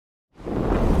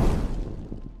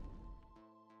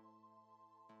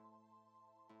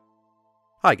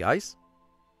Hi guys.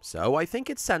 So I think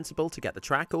it's sensible to get the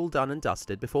track all done and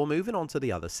dusted before moving on to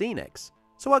the other scenics,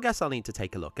 so I guess I'll need to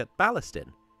take a look at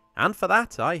ballasting. And for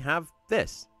that I have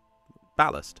this.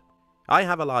 Ballast. I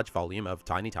have a large volume of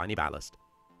tiny ballast.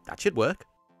 That should work.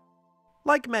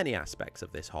 Like many aspects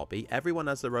of this hobby, everyone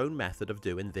has their own method of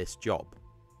doing this job.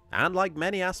 And like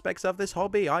many aspects of this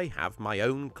hobby, I have my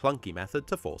own clunky method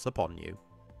to force upon you.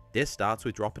 This starts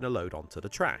with dropping a load onto the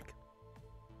track.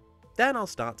 Then I'll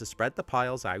start to spread the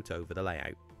piles out over the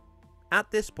layout. At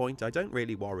this point I don't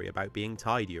really worry about being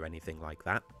tidy or anything like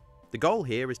that. The goal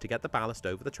here is to get the ballast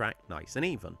over the track nice and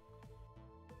even.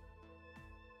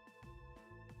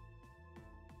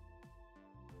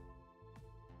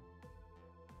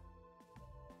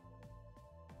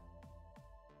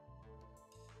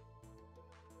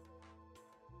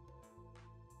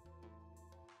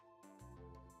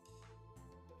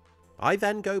 I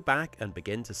then go back and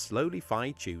begin to slowly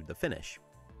fine-tune the finish.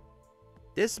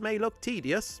 This may look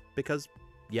tedious, because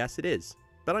yes it is,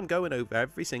 but I'm going over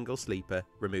every single sleeper,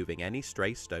 removing any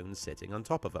stray stones sitting on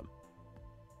top of them.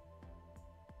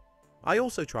 I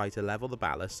also try to level the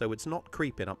ballast so it's not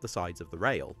creeping up the sides of the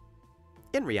rail.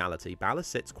 In reality, ballast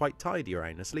sits quite tidy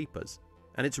around the sleepers,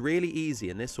 and it's really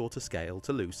easy in this sort of scale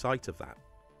to lose sight of that.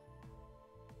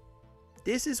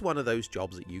 This is one of those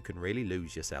jobs that you can really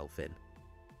lose yourself in.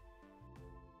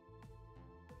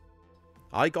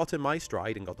 I got in my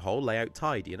stride and got the whole layout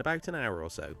tidy in about an hour or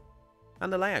so,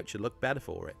 and the layout should look better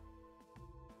for it.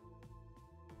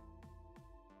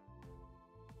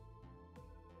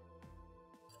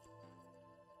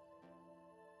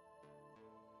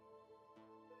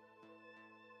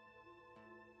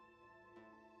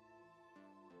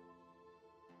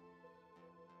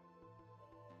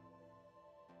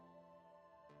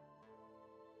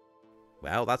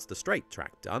 Well, that's the straight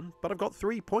track done, but I've got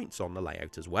 3 points on the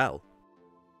layout as well.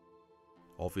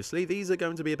 Obviously these are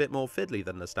going to be a bit more fiddly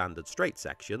than the standard straight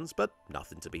sections, but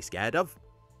nothing to be scared of,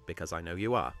 because I know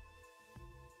you are.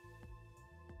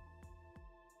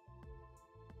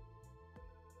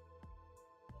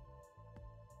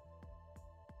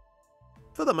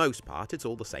 For the most part it's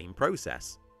all the same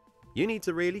process. You need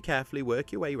to really carefully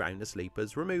work your way around the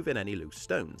sleepers, removing any loose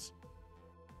stones.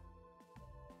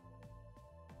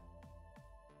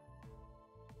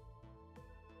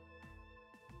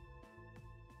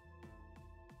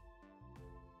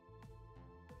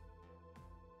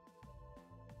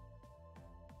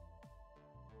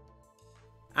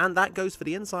 And that goes for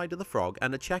the inside of the frog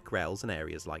and the check rails and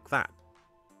areas like that.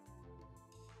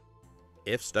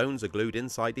 If stones are glued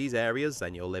inside these areas,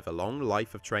 then you'll live a long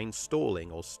life of trains stalling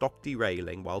or stock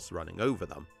derailing whilst running over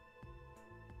them.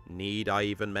 Need I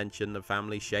even mention the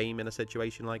family shame in a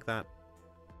situation like that?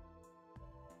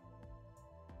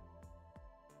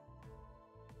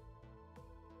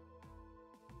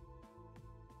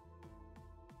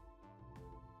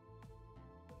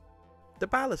 The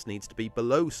ballast needs to be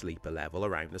below sleeper level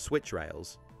around the switch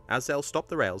rails, as they'll stop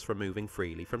the rails from moving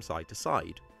freely from side to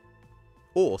side,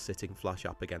 or sitting flush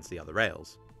up against the other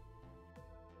rails.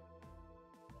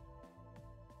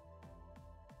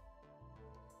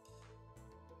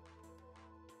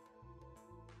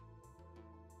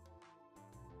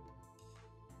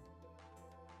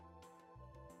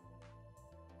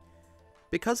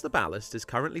 Because the ballast is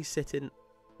currently sitting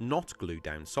not glued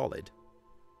down solid,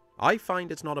 I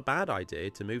find it's not a bad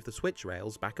idea to move the switch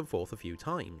rails back and forth a few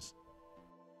times.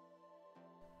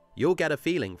 You'll get a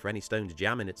feeling for any stones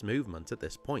jamming its movement at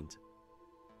this point.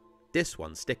 This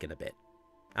one's sticking a bit,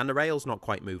 and the rail's not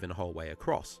quite moving the whole way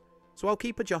across, so I'll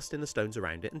keep adjusting the stones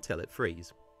around it until it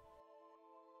frees.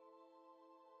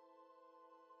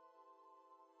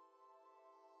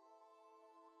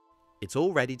 It's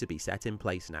all ready to be set in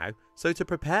place now, so to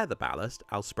prepare the ballast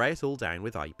I'll spray it all down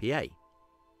with IPA.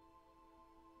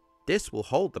 This will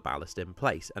hold the ballast in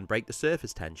place and break the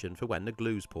surface tension for when the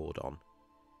glue's poured on.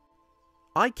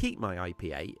 I keep my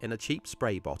IPA in a cheap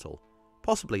spray bottle,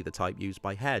 possibly the type used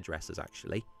by hairdressers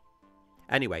actually.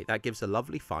 Anyway, that gives a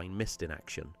lovely fine mist in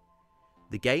action.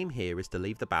 The game here is to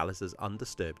leave the ballast as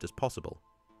undisturbed as possible.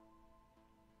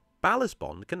 Ballast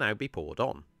bond can now be poured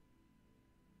on.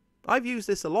 I've used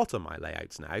this a lot on my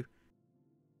layouts now,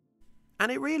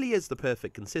 and it really is the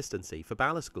perfect consistency for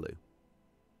ballast glue.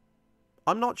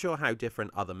 I'm not sure how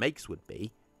different other makes would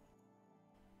be,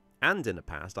 and in the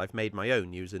past I've made my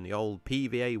own using the old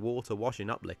PVA water washing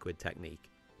up liquid technique,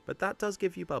 but that does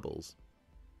give you bubbles.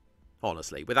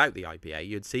 Honestly, without the IPA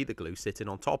you'd see the glue sitting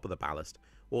on top of the ballast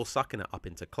or sucking it up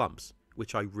into clumps,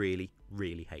 which I really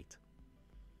hate.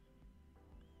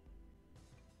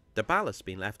 The ballast's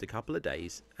been left a couple of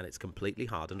days and it's completely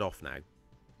hardened off now.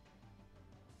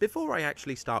 Before I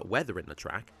actually start weathering the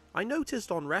track, I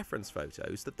noticed on reference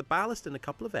photos that the ballast in a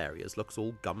couple of areas looks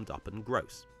all gummed up and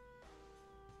gross.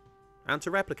 And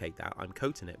to replicate that, I'm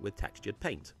coating it with textured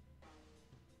paint.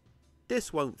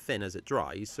 This won't thin as it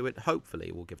dries, so it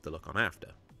hopefully will give the look on after.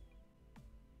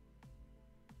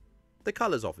 The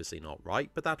colour's obviously not right,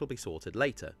 but that'll be sorted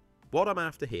later. What I'm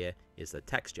after here is the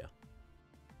texture.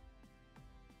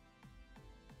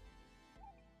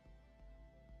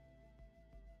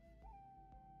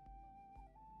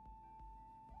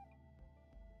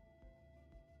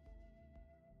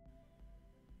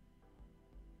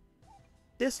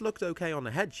 This looked okay on the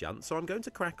head shunt, so I'm going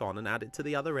to crack on and add it to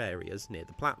the other areas near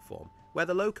the platform, where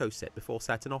the locos sit before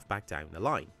setting off back down the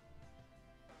line.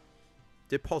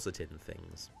 Depositing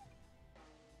things.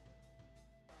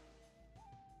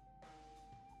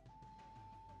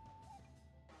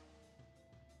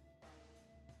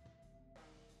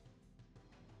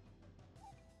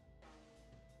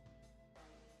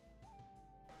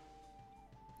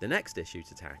 The next issue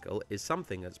to tackle is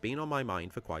something that's been on my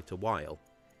mind for quite a while.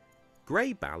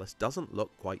 Grey ballast doesn't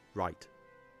look quite right.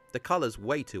 The colour's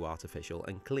way too artificial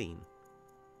and clean.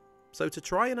 So to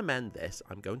try and amend this,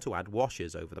 I'm going to add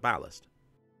washes over the ballast.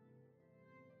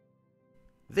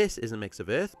 This is a mix of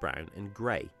earth brown and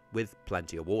grey, with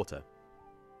plenty of water.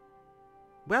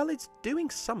 Well, it's doing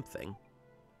something,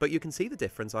 but you can see the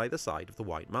difference either side of the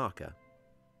white marker.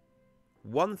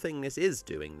 One thing this is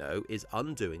doing though is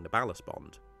undoing the ballast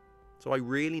bond, so I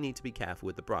really need to be careful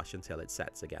with the brush until it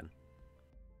sets again.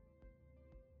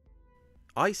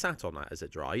 I sat on that as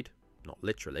it dried, not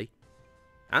literally,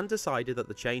 and decided that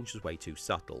the change was way too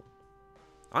subtle.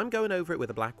 I'm going over it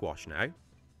with a black wash now,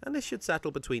 and this should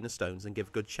settle between the stones and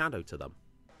give good shadow to them.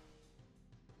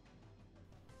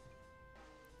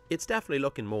 It's definitely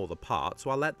looking more the part, so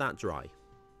I'll let that dry.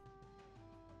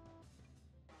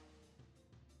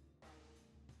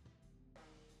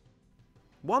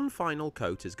 One final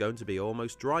coat is going to be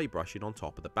almost dry brushing on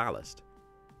top of the ballast.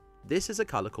 This is a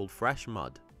colour called Fresh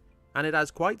Mud, and it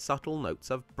has quite subtle notes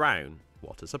of brown,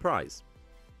 what a surprise,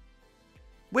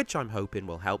 which I'm hoping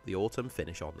will help the autumn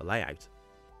finish on the layout.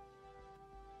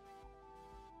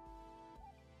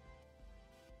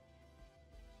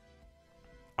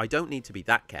 I don't need to be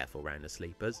that careful round the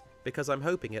sleepers, because I'm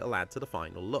hoping it'll add to the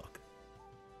final look.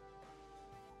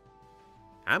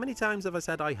 How many times have I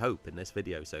said I hope in this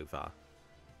video so far?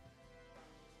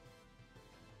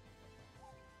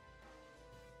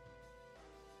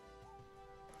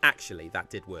 Actually, that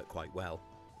did work quite well.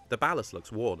 The ballast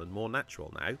looks worn and more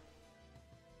natural now.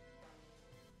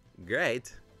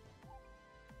 Great!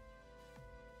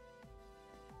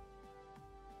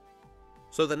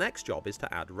 So the next job is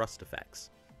to add rust effects.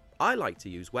 I like to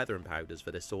use weathering powders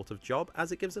for this sort of job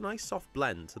as it gives a nice soft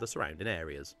blend to the surrounding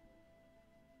areas.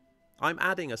 I'm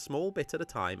adding a small bit at a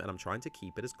time and I'm trying to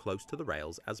keep it as close to the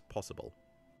rails as possible.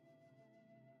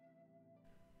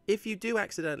 If you do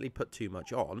accidentally put too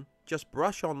much on, just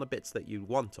brush on the bits that you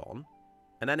want on,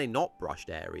 and any not brushed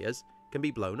areas can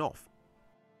be blown off.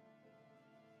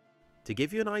 To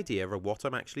give you an idea of what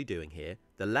I'm actually doing here,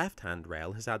 the left hand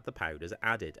rail has had the powders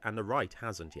added and the right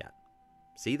hasn't yet.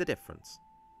 See the difference?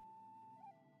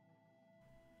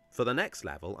 For the next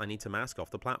level, I need to mask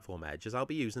off the platform edge as I'll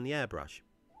be using the airbrush.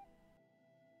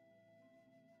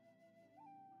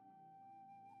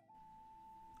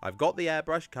 I've got the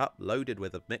airbrush cup loaded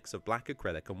with a mix of black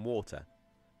acrylic and water,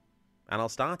 and I'll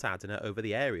start adding it over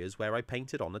the areas where I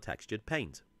painted on the textured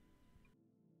paint.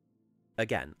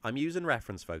 Again, I'm using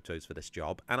reference photos for this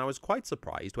job, and I was quite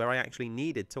surprised where I actually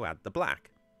needed to add the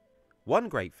black. One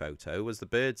great photo was the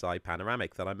bird's eye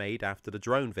panoramic that I made after the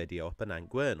drone video up in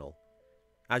Llangwernal,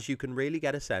 as you can really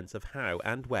get a sense of how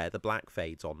and where the black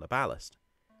fades on the ballast.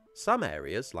 Some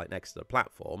areas, like next to the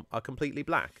platform, are completely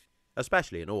black,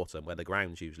 especially in autumn where the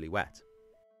ground's usually wet.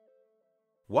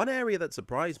 One area that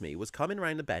surprised me was coming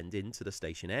round the bend into the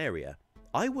station area.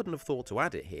 I wouldn't have thought to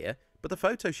add it here, but the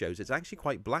photo shows it's actually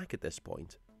quite black at this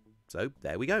point. So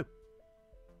there we go.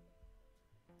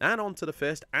 And on to the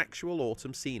first actual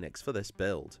autumn scenics for this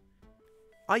build.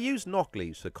 I used knock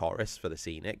leaves for corris for the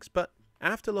scenics, but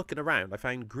after looking around I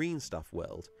found Green Stuff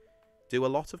World do a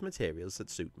lot of materials that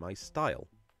suit my style.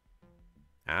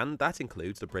 And that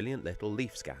includes the brilliant little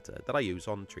leaf scatter that I use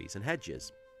on trees and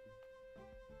hedges.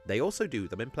 They also do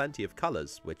them in plenty of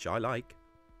colours, which I like.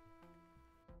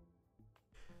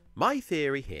 My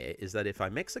theory here is that if I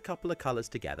mix a couple of colours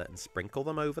together and sprinkle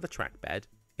them over the track bed,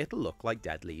 it'll look like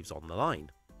dead leaves on the line.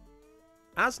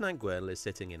 As Llangwernal is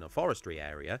sitting in a forestry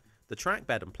area, the track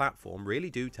bed and platform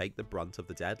really do take the brunt of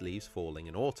the dead leaves falling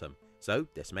in autumn, so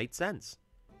this made sense.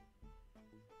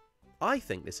 I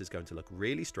think this is going to look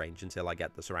really strange until I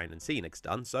get the surrounding scenics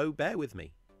done, so bear with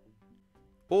me.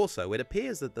 Also, it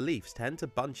appears that the leaves tend to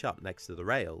bunch up next to the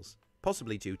rails,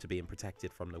 possibly due to being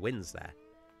protected from the winds there.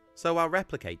 So I'll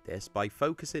replicate this by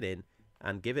focusing in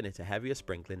and giving it a heavier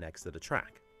sprinkling next to the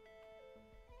track.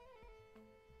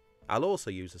 I'll also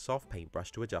use a soft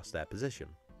paintbrush to adjust their position.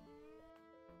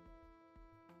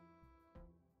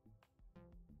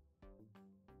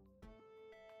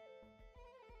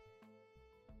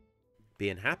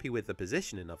 Being happy with the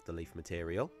positioning of the leaf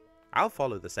material, I'll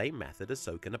follow the same method as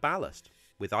soaking a ballast,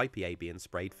 with IPA being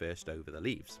sprayed first over the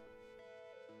leaves.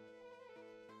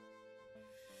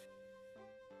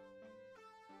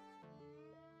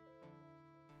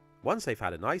 Once they've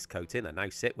had a nice coating and now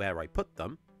sit where I put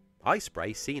them, I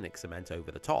spray scenic cement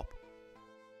over the top.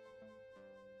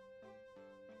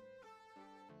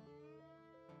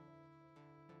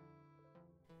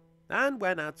 And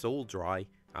when that's all dry,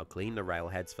 I'll clean the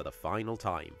railheads for the final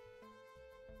time.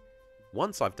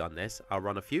 Once I've done this, I'll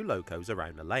run a few locos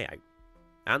around the layout,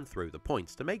 and through the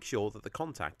points to make sure that the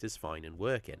contact is fine and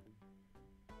working.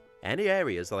 Any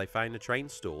areas that I find the train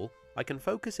stall, I can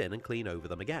focus in and clean over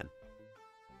them again.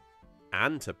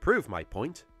 And to prove my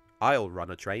point, I'll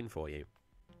run a train for you,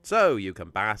 so you can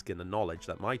bask in the knowledge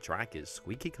that my track is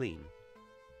squeaky clean.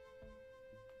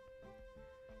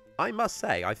 I must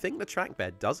say, I think the track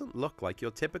bed doesn't look like your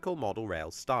typical model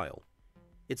rail style.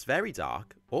 It's very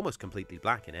dark, almost completely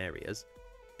black in areas,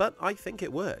 but I think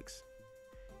it works.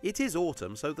 It is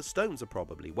autumn, so the stones are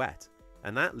probably wet,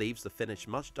 and that leaves the finish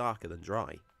much darker than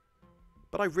dry.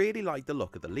 But I really like the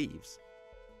look of the leaves.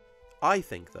 I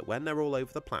think that when they're all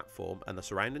over the platform and the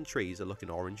surrounding trees are looking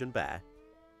orange and bare,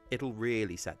 it'll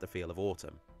really set the feel of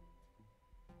autumn.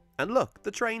 And look,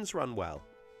 the trains run well.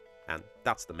 And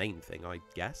that's the main thing, I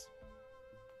guess.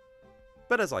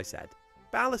 But as I said,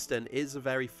 ballasting is a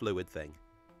very fluid thing.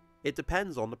 It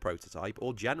depends on the prototype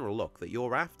or general look that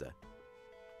you're after.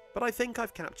 But I think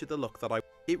I've captured the look that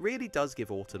It really does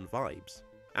give autumn vibes.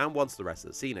 And once the rest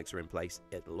of the scenics are in place,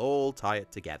 it'll all tie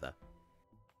it together.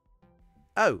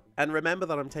 Oh, and remember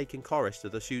that I'm taking Corris to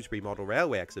the Shrewsbury Model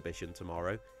Railway exhibition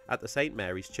tomorrow at the St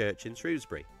Mary's Church in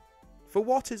Shrewsbury. For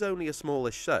what is only a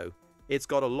smallish show, it's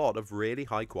got a lot of really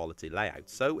high quality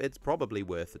layouts, so it's probably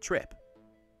worth the trip.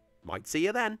 Might see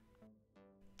you then.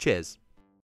 Cheers.